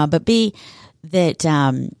 But B, that,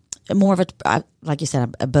 more of a, like you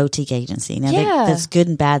said, a boutique agency. Now, there's good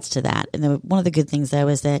and bads to that. And one of the good things, though,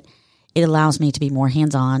 is that it allows me to be more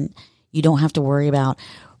hands-on. You don't have to worry about,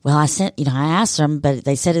 well, I asked them, but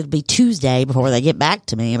they said it'd be Tuesday before they get back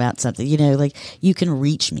to me about something. Like you can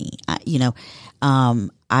reach me.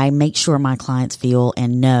 I make sure my clients feel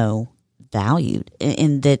and know valued,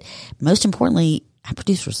 and that most importantly, I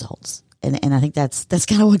produce results. And I think that's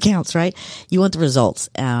kind of what counts, right? You want the results.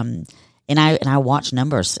 And I watch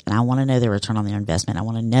numbers, and I want to know their return on their investment. I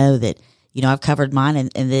want to know that, I've covered mine,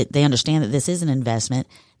 and that they understand that this is an investment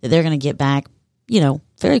that they're going to get back,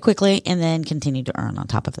 very quickly, and then continue to earn on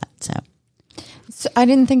top of that. So I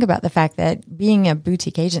didn't think about the fact that being a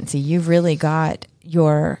boutique agency, you've really got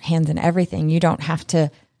your hands in everything. You don't have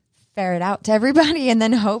to ferret out to everybody and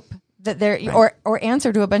then hope that they're right. or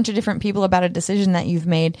answer to a bunch of different people about a decision that you've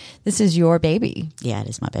made. This is your baby. Yeah, it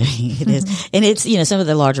is my baby. It is. And it's, some of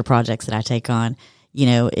the larger projects that I take on,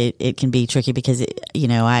 it can be tricky because,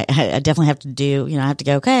 I definitely have to do, I have to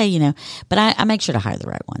go, okay, but I make sure to hire the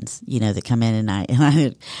right ones, that come in,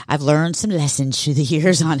 and I've learned some lessons through the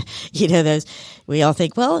years on, those, we all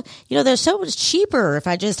think, well, they're so much cheaper if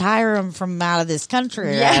I just hire them from out of this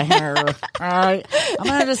country. Yeah. I'm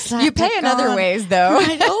going to just, you pay in other ways though.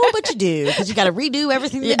 I know, but you do, because you got to redo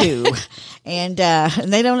everything they do. And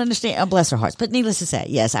they don't understand. Oh, bless their hearts. But needless to say,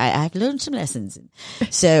 yes, I've learned some lessons.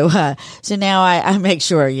 So now I make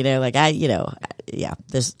sure, we've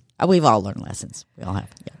all learned lessons. We all have.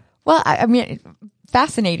 Yeah. Well, I mean,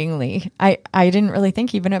 fascinatingly, I didn't really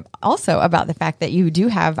think even also about the fact that you do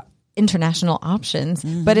have international options,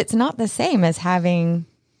 but it's not the same as having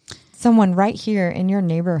someone right here in your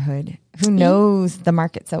neighborhood who knows the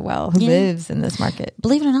market so well, who lives in this market.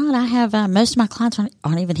 Believe it or not, I have most of my clients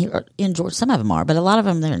aren't even here in Georgia. Some of them are, but a lot of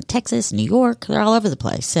them, they're in Texas, New York. They're all over the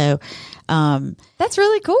place. So that's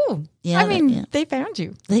really cool. Yeah, I mean, they found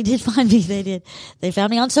you. They did find me. They did. They found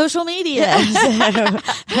me on social media.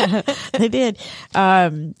 So, they did.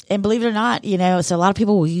 And believe it or not, so a lot of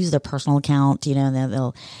people will use their personal account, and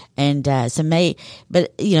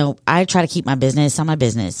but I try to keep my business on my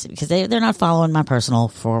business, because they're not following my personal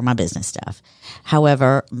for my business stuff.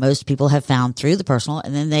 However, most people have found through the personal,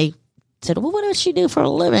 and then they said, well, what does she do for a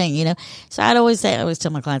living? So I always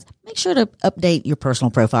tell my clients, make sure to update your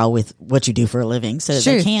personal profile with what you do for a living, so that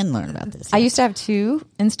they can learn about this. I used to have 2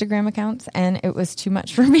 Instagram accounts, and it was too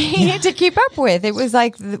much for me to keep up with. It was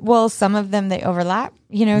like, well, some of them, they overlap,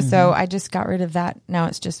 so I just got rid of that. Now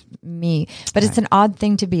it's just me. But it's an odd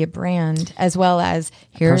thing to be a brand, as well as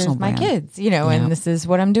here's my kids, and this is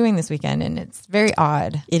what I'm doing this weekend. And it's very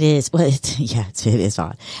odd. It is. Well, it is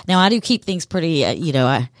odd. Now I do keep things pretty,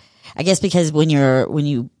 I guess because when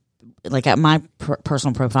you like at my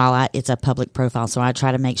personal profile, it's a public profile, so I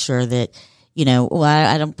try to make sure that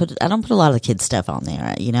I don't put a lot of the kids' stuff on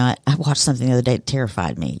there. I watched something the other day that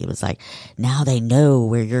terrified me. It was like, now they know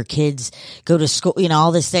where your kids go to school,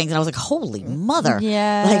 all these things, and I was like, holy mother,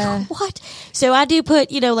 like what? So I do put,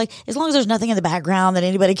 like, as long as there's nothing in the background that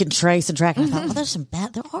anybody can trace and track. And I thought, well,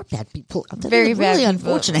 there are bad people. Very bad. Really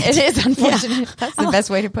people. Unfortunate. It is unfortunate. Yeah. That's the best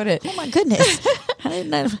way to put it. Oh my goodness.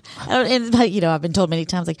 I've been told many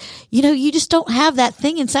times, like, you just don't have that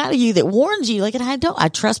thing inside of you that warns you. Like, and I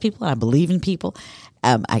trust people, and I believe in people.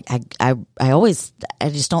 I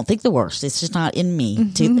just don't think the worst. It's just not in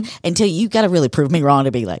me to until you got to really prove me wrong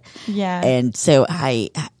to be like, yeah. And so I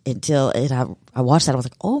watched that. I was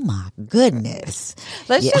like, oh my goodness.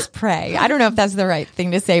 Let's just pray. I don't know if that's the right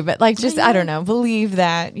thing to say, but like, just, I don't know, believe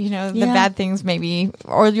that, the bad things maybe,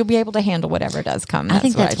 or you'll be able to handle whatever does come. I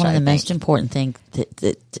think that's one of the most important things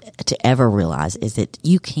that to ever realize is that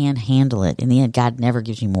you can handle it. In the end, God never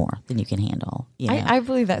gives you more than you can handle. I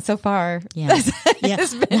believe that so far. Yeah.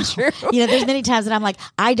 It's been true. There's many times that I'm like,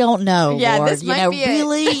 I don't know, yeah, Lord. This might be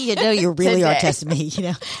really, you really are testing me,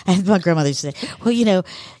 And my grandmother used to say, well,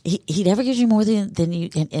 he never gives you more than you,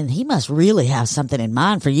 and he must really have something in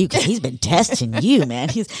mind for you because he's been testing you, man.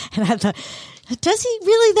 And I thought, does he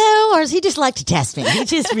really though, or does he just like to test me? He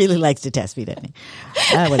just really likes to test me, doesn't he?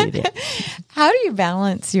 What do you do? How do you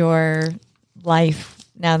balance your life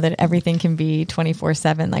now that everything can be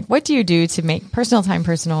 24/7? Like, what do you do to make personal time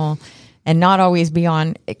personal and not always be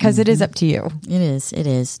on? Because it is up to you. It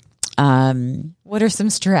is. What are some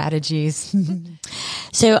strategies?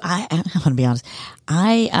 So I want to be honest.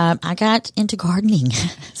 I got into gardening.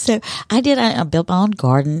 So I built my own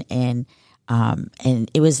garden and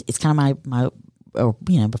it's kind of my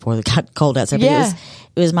before it got cold outside, but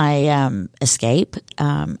it was my escape.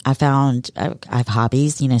 I found I have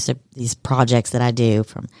hobbies, so these projects that I do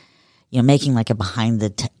from making like a behind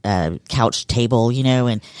the couch table,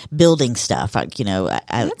 and building stuff.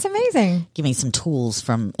 That's amazing. Give me some tools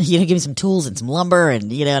give me some tools and some lumber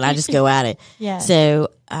and, and I just go at it. Yeah. So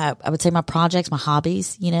I would say my projects, my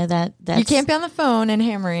hobbies, that's. You can't be on the phone and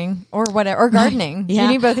hammering or whatever, or gardening. Yeah. You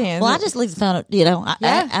need both hands. Well, I just leave the phone,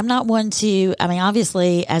 I'm not one to,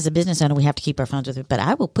 obviously as a business owner, we have to keep our phones with it, but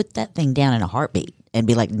I will put that thing down in a heartbeat and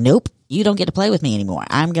be like, nope, you don't get to play with me anymore.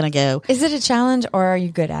 I'm going to go. Is it a challenge or are you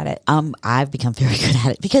good at it? I've become very good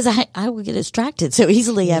at it because I will get distracted so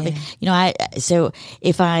easily. Yeah. So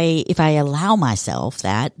if I allow myself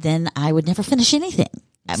that, then I would never finish anything.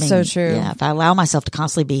 So true. Yeah. If I allow myself to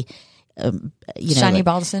constantly be, shiny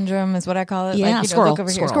ball syndrome is what I call it. Yeah, like, squirrel, look over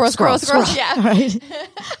squirrel, here. Squirrel. Yeah, right.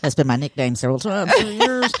 That's been my nickname several times for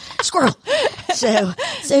years. Squirrel.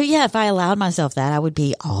 So yeah, if I allowed myself that, I would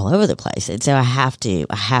be all over the place. And so I have to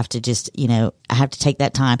just, I have to take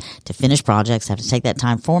that time to finish projects. I have to take that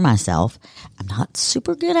time for myself. I'm not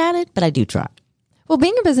super good at it, but I do try. Well,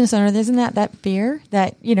 being a business owner, isn't that fear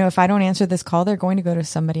that, if I don't answer this call, they're going to go to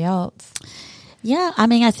somebody else? Yeah,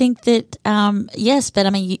 I think that, yes,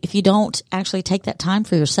 but if you don't actually take that time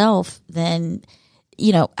for yourself, then,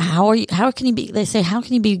 how can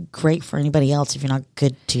you be great for anybody else if you're not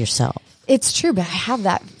good to yourself? It's true, but I have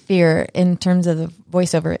that fear in terms of the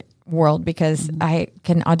voiceover world because I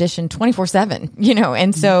can audition 24/7,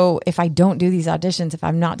 and so if I don't do these auditions, if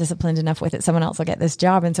I'm not disciplined enough with it, someone else will get this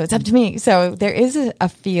job. And so it's up to me. So there is a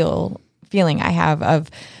feeling I have of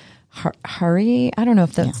hurry. I don't know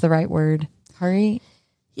if that's the right word. Hurry.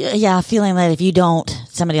 Yeah, feeling that if you don't,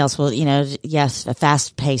 somebody else will, yes, a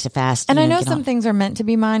fast pace, And I know some things are meant to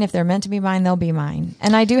be mine. If they're meant to be mine, they'll be mine.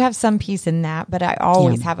 And I do have some peace in that, but I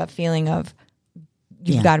always have a feeling of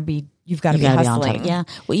you've got to be hustling. Yeah.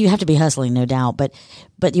 Well, you have to be hustling, no doubt,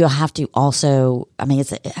 but you'll have to also,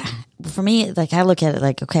 it's for me, like I look at it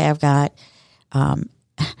like, okay, I've got,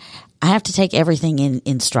 I have to take everything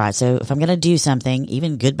in stride. So if I'm going to do something,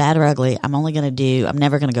 even good, bad, or ugly, I'm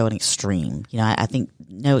never going to go an extreme. I think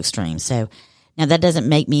no extreme. So now that doesn't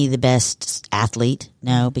make me the best athlete.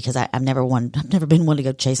 No, because I've never been one to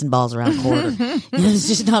go chasing balls around the court. It's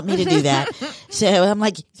just not me to do that. So I'm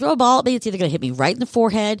like, throw a ball at me. It's either going to hit me right in the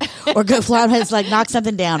forehead or go fly on it's like knock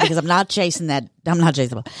something down because I'm not chasing that. I'm not chasing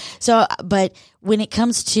the ball. So, but when it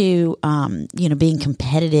comes to, being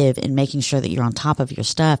competitive and making sure that you're on top of your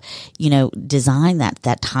stuff, design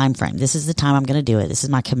that time frame. This is the time I'm going to do it. This is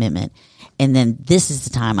my commitment. And then this is the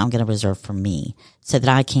time I'm going to reserve for me so that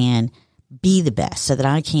I can be the best, so that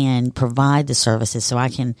I can provide the services, so I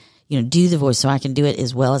can, do the voice, so I can do it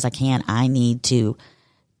as well as I can. I need to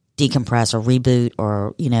decompress or reboot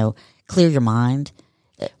or, clear your mind.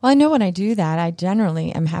 Well, I know when I do that, I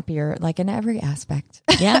generally am happier, like in every aspect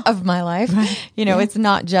of my life. Right. It's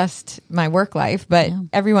not just my work life, but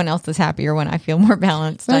everyone else is happier when I feel more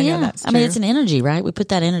balanced. Well, I know that's true. It's an energy, right? We put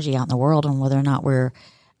that energy out in the world on whether or not we're,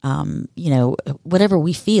 whatever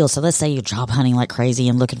we feel. So let's say you're job hunting like crazy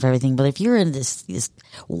and looking for everything. But if you're in this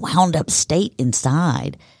wound up state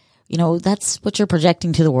inside, that's what you're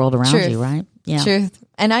projecting to the world around you, right? Yeah. Truth.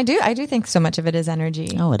 And I do think so much of it is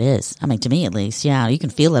energy. Oh, it is. To me at least. Yeah. You can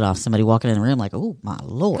feel it off somebody walking in the room like, oh, my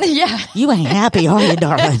Lord. Yeah. You ain't happy, are you,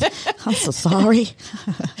 darling? I'm so sorry.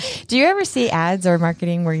 Do you ever see ads or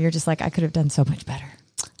marketing where you're just like, I could have done so much better?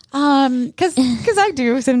 Because I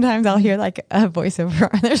do sometimes I'll hear like a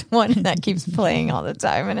voiceover. There's one that keeps playing all the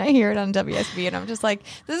time, and I hear it on WSB, and I'm just like,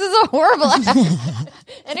 this is a horrible ad,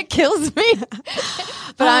 and it kills me.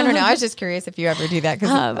 But I don't know. I was just curious if you ever do that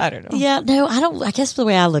because I don't know. Yeah, no, I don't. I guess the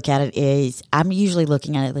way I look at it is, I'm usually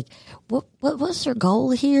looking at it like, what was their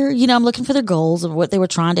goal here? You know, I'm looking for their goals of what they were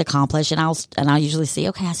trying to accomplish, and I'll usually see,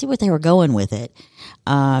 okay, I see what they were going with it.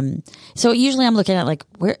 So usually I'm looking at like,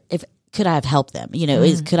 could I have helped them? You know,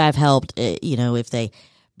 could I have helped? You know, if they,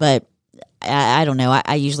 but I don't know.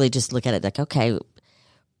 I usually just look at it like, okay,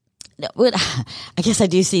 I guess I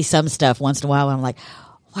do see some stuff once in a while where I'm like,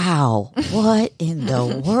 wow, what in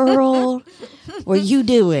the world were you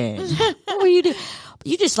doing? What were you doing?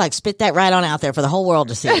 You just like spit that right on out there for the whole world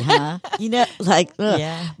to see, huh? You know, like,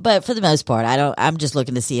 yeah. But for the most part, I'm just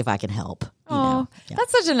looking to see if I can help. Oh, yeah.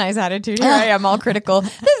 That's such a nice attitude. Here I am all critical.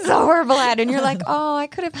 This is a horrible ad. And you're like, oh, I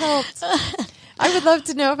could have helped. I would love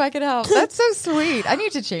to know if I could help. That's so sweet. I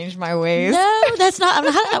need to change my ways. No, that's not.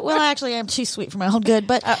 Well, actually, I'm too sweet for my own good.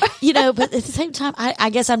 But, you know, but at the same time, I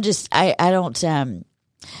guess I'm just, I don't,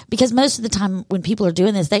 because most of the time when people are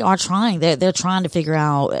doing this, they are trying. They're trying to figure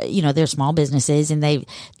out, you know, they're small businesses, and they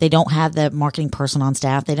don't have the marketing person on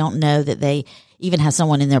staff. They don't know that they even have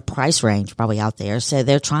someone in their price range probably out there. So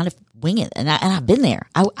they're trying to wing it. And I've been there.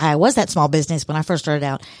 I was that small business when I first started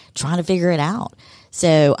out trying to figure it out.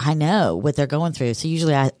 So I know what they're going through. So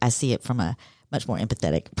usually I see it from a much more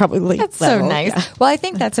empathetic, probably. That's level. So nice. Yeah. Well, I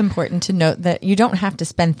think that's important to note that you don't have to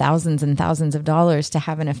spend thousands and thousands of dollars to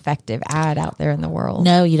have an effective ad out there in the world.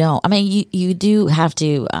 No, you don't. I mean, you do have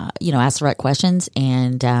to, you know, ask the right questions,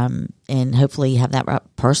 and hopefully you have that right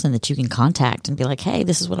person that you can contact and be like, hey,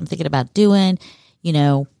 this is what I'm thinking about doing. You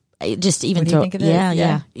know, just even throw,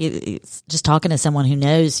 yeah. It's just talking to someone who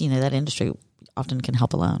knows, you know, that industry often can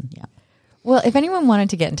help alone. Yeah. Well, if anyone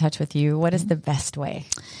wanted to get in touch with you, what is the best way?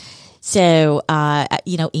 So,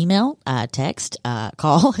 you know, email, text,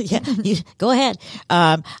 call. Yeah, go ahead.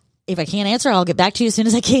 If I can't answer, I'll get back to you as soon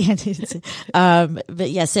as I can. But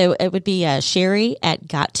yeah, so it would be Sherry at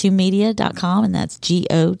gottomedia.com, and that's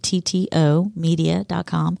GOTTO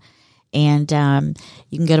media.com. And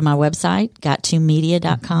you can go to my website,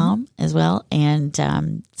 gottomedia.com as well, and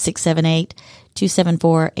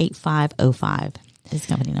 678-274-8505 is the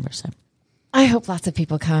company number. So I hope lots of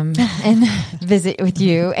people come and visit with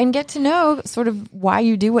you and get to know sort of why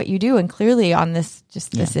you do what you do. And clearly on this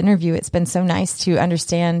interview, it's been so nice to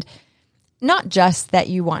understand not just that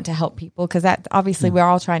you want to help people, because that obviously we're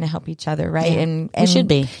all trying to help each other, right? Yeah. And we should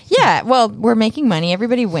be. Yeah. Well, we're making money.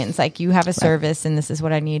 Everybody wins. Like, you have a service and this is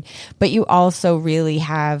what I need. But you also really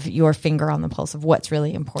have your finger on the pulse of what's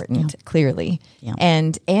really important, clearly. Yeah.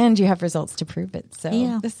 And you have results to prove it. So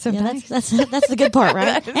that's so nice. That's the good part,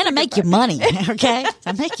 right? And I make you money. Okay.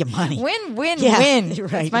 I make you money. Win.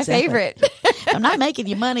 Right, it's my favorite. I'm not making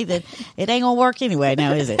you money, then it ain't gonna work anyway,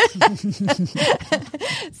 now is it?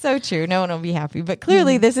 So true. No one will be happy, but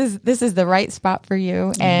clearly this is the right spot for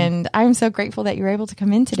you. And I'm so grateful that you were able to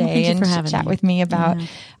come in today and chat with me about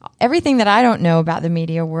everything that I don't know about the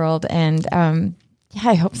media world. And I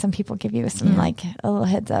hope some people give you some like a little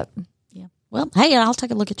heads up. Yeah. Well, hey, I'll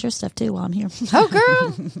take a look at your stuff too while I'm here. Oh,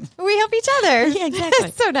 girl, we help each other. Yeah,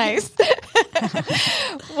 exactly. So nice.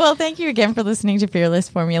 Well, thank you again for listening to Fearless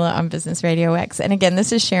Formula on Business Radio X. And again,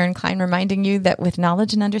 this is Sharon Klein reminding you that with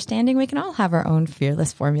knowledge and understanding, we can all have our own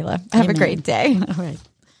fearless formula. Have a great day. All right.